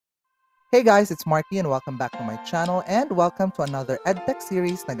Hey guys, it's Marky and welcome back to my channel and welcome to another EdTech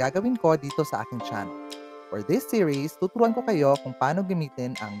series na gagawin ko dito sa aking channel. For this series, tuturuan ko kayo kung paano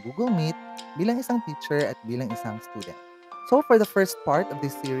gamitin ang Google Meet bilang isang teacher at bilang isang student. So for the first part of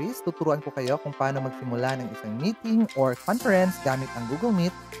this series, tuturuan ko kayo kung paano magsimula ng isang meeting or conference gamit ang Google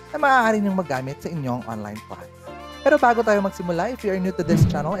Meet na maaari niyong magamit sa inyong online class. Pero bago tayo magsimula, if you are new to this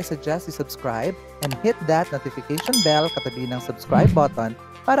channel, I suggest you subscribe and hit that notification bell katabi ng subscribe button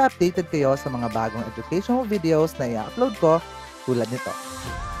para updated kayo sa mga bagong educational videos na i-upload ko tulad nito.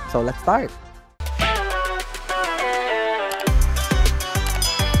 So let's start!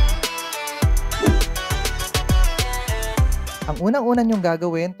 Ang unang-una niyong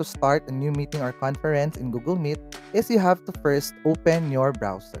gagawin to start a new meeting or conference in Google Meet is you have to first open your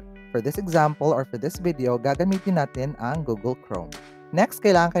browser. For this example or for this video, gagamitin natin ang Google Chrome. Next,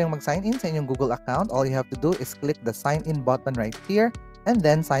 kailangan kayong mag-sign in sa inyong Google account. All you have to do is click the sign in button right here and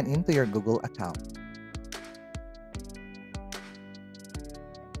then sign in to your Google account.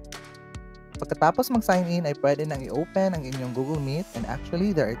 Pagkatapos mag-sign in, ay pwede nang i-open ang inyong Google Meet, and actually,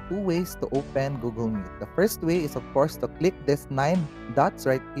 there are two ways to open Google Meet. The first way is of course to click this 9 dots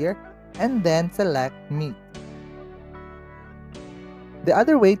right here and then select Meet. The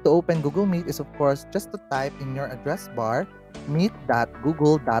other way to open Google Meet is of course just to type in your address bar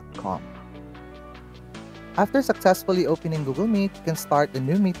meet.google.com. After successfully opening Google Meet, you can start a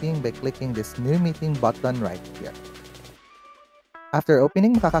new meeting by clicking this new meeting button right here. After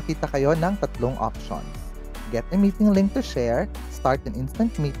opening, makakakita kayo ng tatlong options. Get a meeting link to share, start an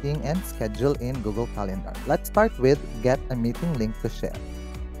instant meeting, and schedule in Google Calendar. Let's start with get a meeting link to share.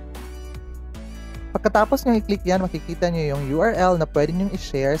 Pagkatapos nyo i-click yan, makikita nyo yung URL na pwede nyo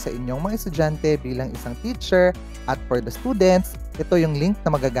i-share sa inyong mga estudyante bilang isang teacher, at for the students, ito yung link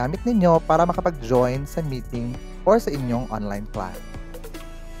na magagamit ninyo para makapag-join sa meeting or sa inyong online class.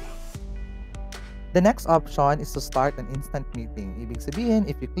 The next option is to start an instant meeting. Ibig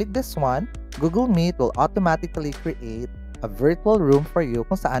sabihin, if you click this one, Google Meet will automatically create a virtual room for you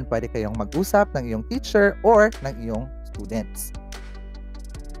kung saan pwede kayong mag-usap ng iyong teacher or ng iyong students.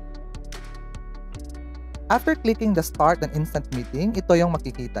 After clicking the Start an Instant Meeting, ito yung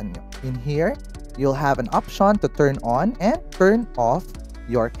makikita nyo. In here, you'll have an option to turn on and turn off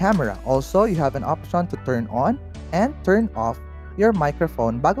your camera. Also, you have an option to turn on and turn off your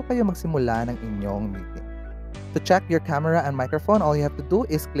microphone bago kayo magsimula ng inyong meeting. To check your camera and microphone, all you have to do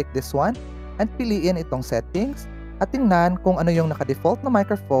is click this one and piliin itong settings at tingnan kung ano yung naka-default na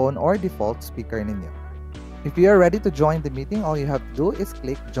microphone or default speaker ninyo. If you are ready to join the meeting, all you have to do is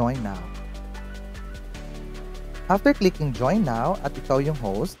click Join Now. After clicking Join Now at ikaw yung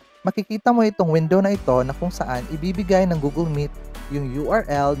host, makikita mo itong window na ito na kung saan ibibigay ng Google Meet yung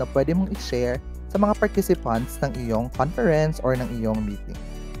URL na pwede mong i-share sa mga participants ng iyong conference or ng iyong meeting.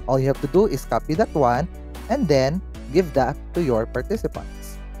 All you have to do is copy that one and then give that to your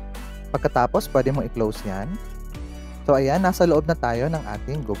participants. Pagkatapos, pwede mong i-close yan. So ayan, nasa loob na tayo ng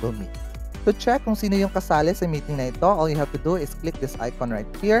ating Google Meet. To check kung sino yung kasali sa meeting na ito, all you have to do is click this icon right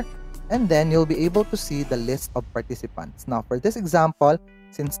here and then you'll be able to see the list of participants. Now, for this example,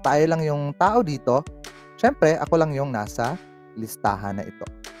 since tayo lang yung tao dito, syempre, ako lang yung nasa listahan na ito.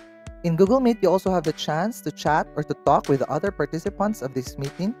 In Google Meet, you also have the chance to chat or to talk with the other participants of this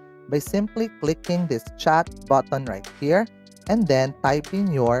meeting by simply clicking this chat button right here and then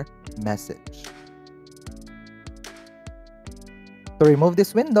typing your message. To remove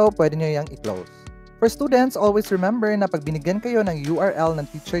this window, pwede nyo yung i-close. For students, always remember na pag binigyan kayo ng URL ng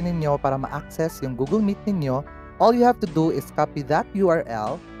teacher ninyo para ma-access yung Google Meet ninyo, all you have to do is copy that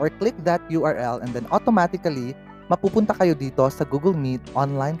URL or click that URL and then automatically, mapupunta kayo dito sa Google Meet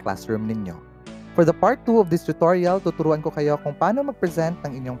online classroom ninyo. For the part 2 of this tutorial, tuturuan ko kayo kung paano mag-present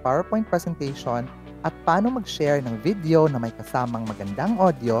ng inyong PowerPoint presentation at paano mag-share ng video na may kasamang magandang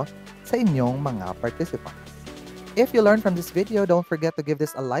audio sa inyong mga participants. If you learned from this video, don't forget to give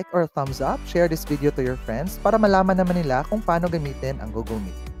this a like or a thumbs up. Share this video to your friends para malaman naman nila kung paano gamitin ang Google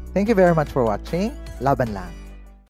Meet. Thank you very much for watching. Laban lang!